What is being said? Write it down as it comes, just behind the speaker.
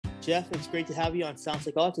Jeff, it's great to have you on Sounds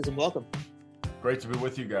Like Autism. Welcome. Great to be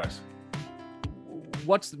with you guys.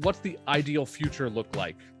 What's the ideal future look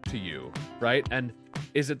like to you, right? And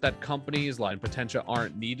is it that companies like Potentia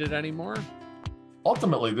aren't needed anymore?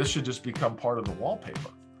 Ultimately, this should just become part of the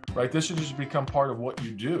wallpaper, right? This should just become part of what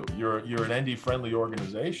you do. You're an ND-friendly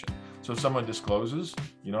organization. So if someone discloses,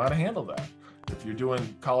 you know how to handle that. If you're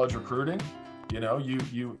doing college recruiting,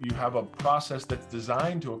 you have a process that's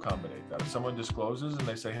designed to accommodate that. If someone discloses and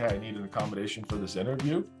they say, hey, I need an accommodation for this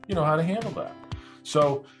interview, you know how to handle that.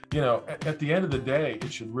 So, at the end of the day,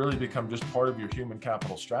 it should really become just part of your human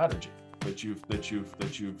capital strategy that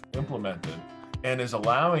you've implemented, and is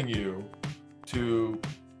allowing you to,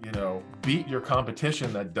 beat your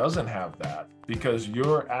competition that doesn't have that, because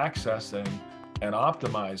you're accessing and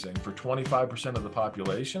optimizing for 25% of the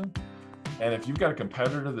population. And if you've got a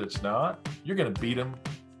competitor that's not, you're going to beat them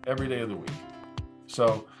every day of the week.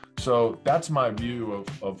 So that's my view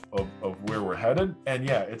of where we're headed. And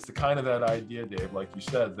yeah, it's the kind of that idea, Dave, like you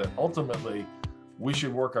said, that ultimately we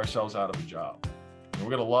should work ourselves out of a job. And we've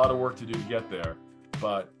got a lot of work to do to get there,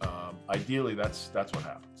 but ideally that's what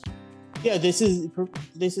happens. Yeah, this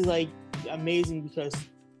is like amazing, because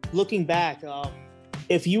looking back,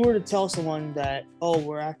 if you were to tell someone that, oh,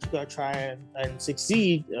 we're actually going to try and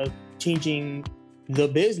succeed, changing the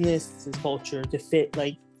business culture to fit,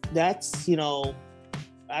 like that's,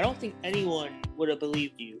 I don't think anyone would have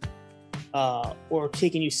believed you or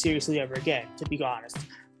taken you seriously ever again, to be honest.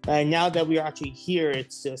 And now that we're actually here,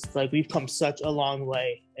 it's just like we've come such a long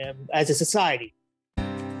way as a society.